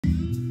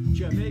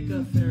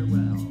Jamaica,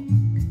 farewell.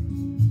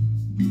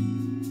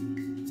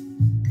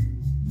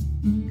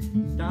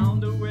 Down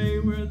the way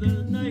where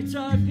the nights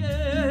are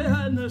gay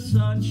and the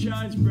sun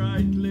shines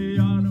brightly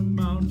on a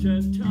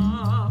mountain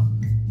top.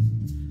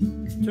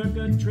 Took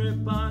a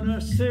trip on a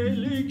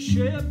sailing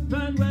ship,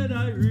 and when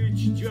I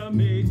reached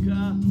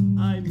Jamaica,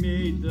 I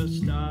made the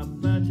stop.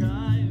 But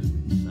I'm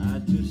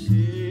sad to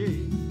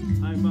say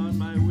I'm on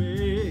my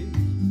way.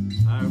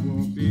 I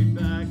won't be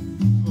back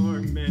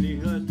for many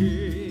a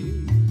day.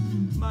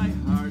 My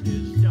heart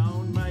is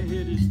down, my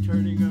head is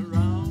turning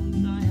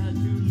around. I had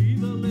to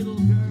leave a little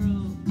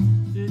girl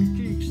in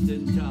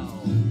Kingston town.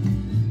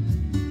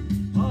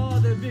 Oh,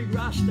 the big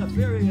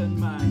Rastafarian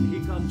man, he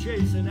come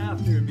chasing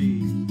after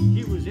me.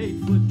 He was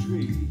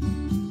 8'3".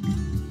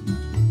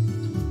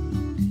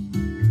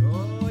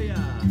 Oh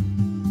yeah,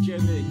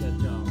 Jamaica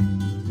town.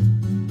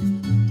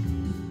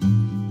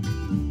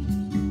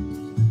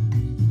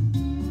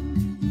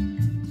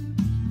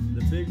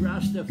 The big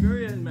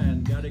Rastafarian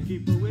man, gotta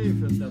keep away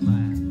from the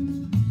man.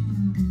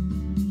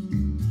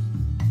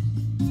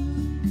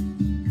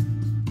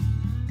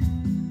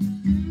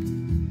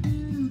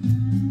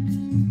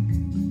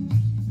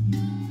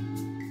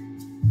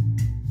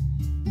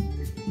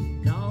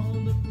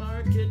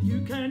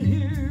 You can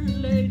hear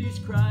ladies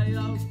cry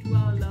out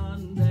while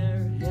on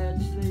their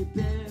heads they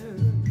bear.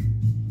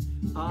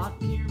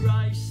 Ackee,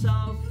 rice,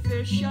 or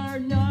fish are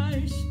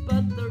nice,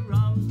 but the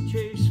rum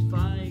tastes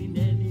fine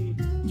any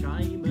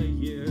time of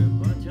year.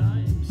 But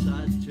I'm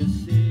sad to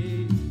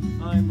say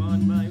I'm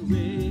on my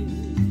way.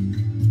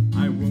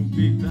 I won't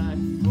be back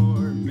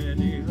for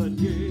many a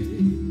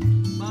day.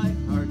 My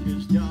heart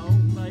is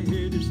down, my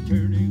head is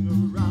turning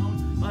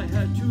around. I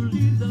had to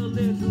leave the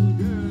little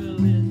girl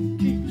in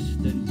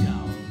Kingston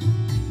town.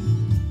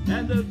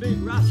 And the big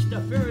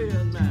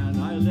Rastafarian man,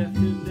 I left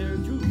him there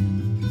too.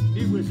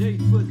 He was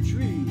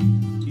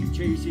 8'3", he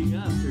chasing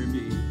after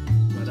me,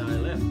 but I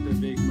left the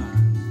big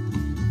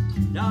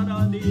man down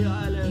on the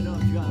island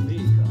of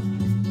Jamaica.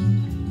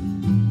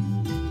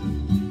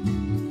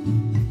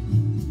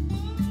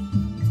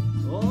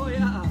 Oh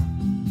yeah.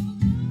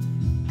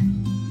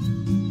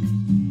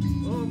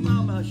 Oh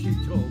mama, she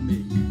told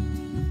me,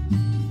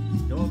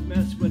 don't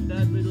mess with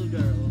that little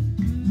girl.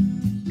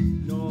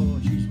 No,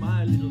 she's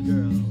my little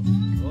girl.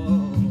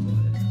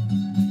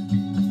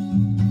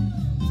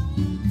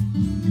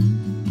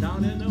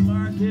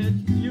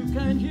 You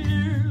can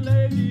hear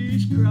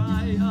ladies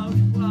cry out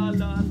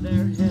while on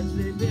their heads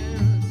they bear.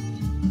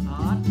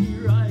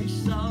 Ackee,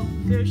 rice, or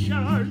fish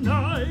are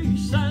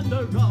nice, and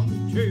the rum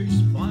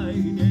tastes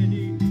fine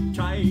any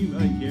time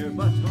of year.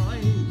 But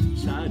I'm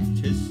sad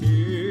to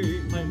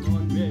say I'm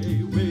on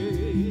my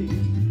way.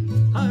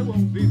 I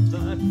won't be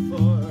back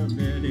for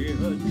many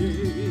a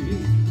day.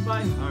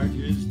 My heart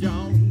is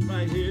down,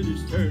 my head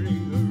is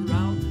turning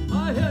around.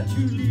 I had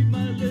to leave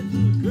my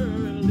little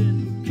girl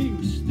in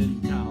Kingston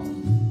town.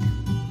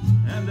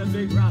 And the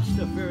big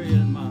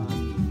Rastafarian man.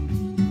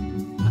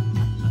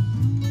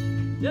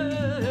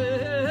 Yeah.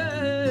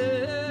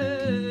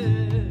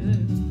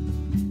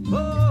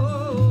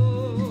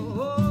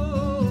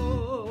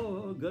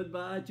 Oh,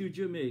 goodbye to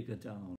Jamaica town.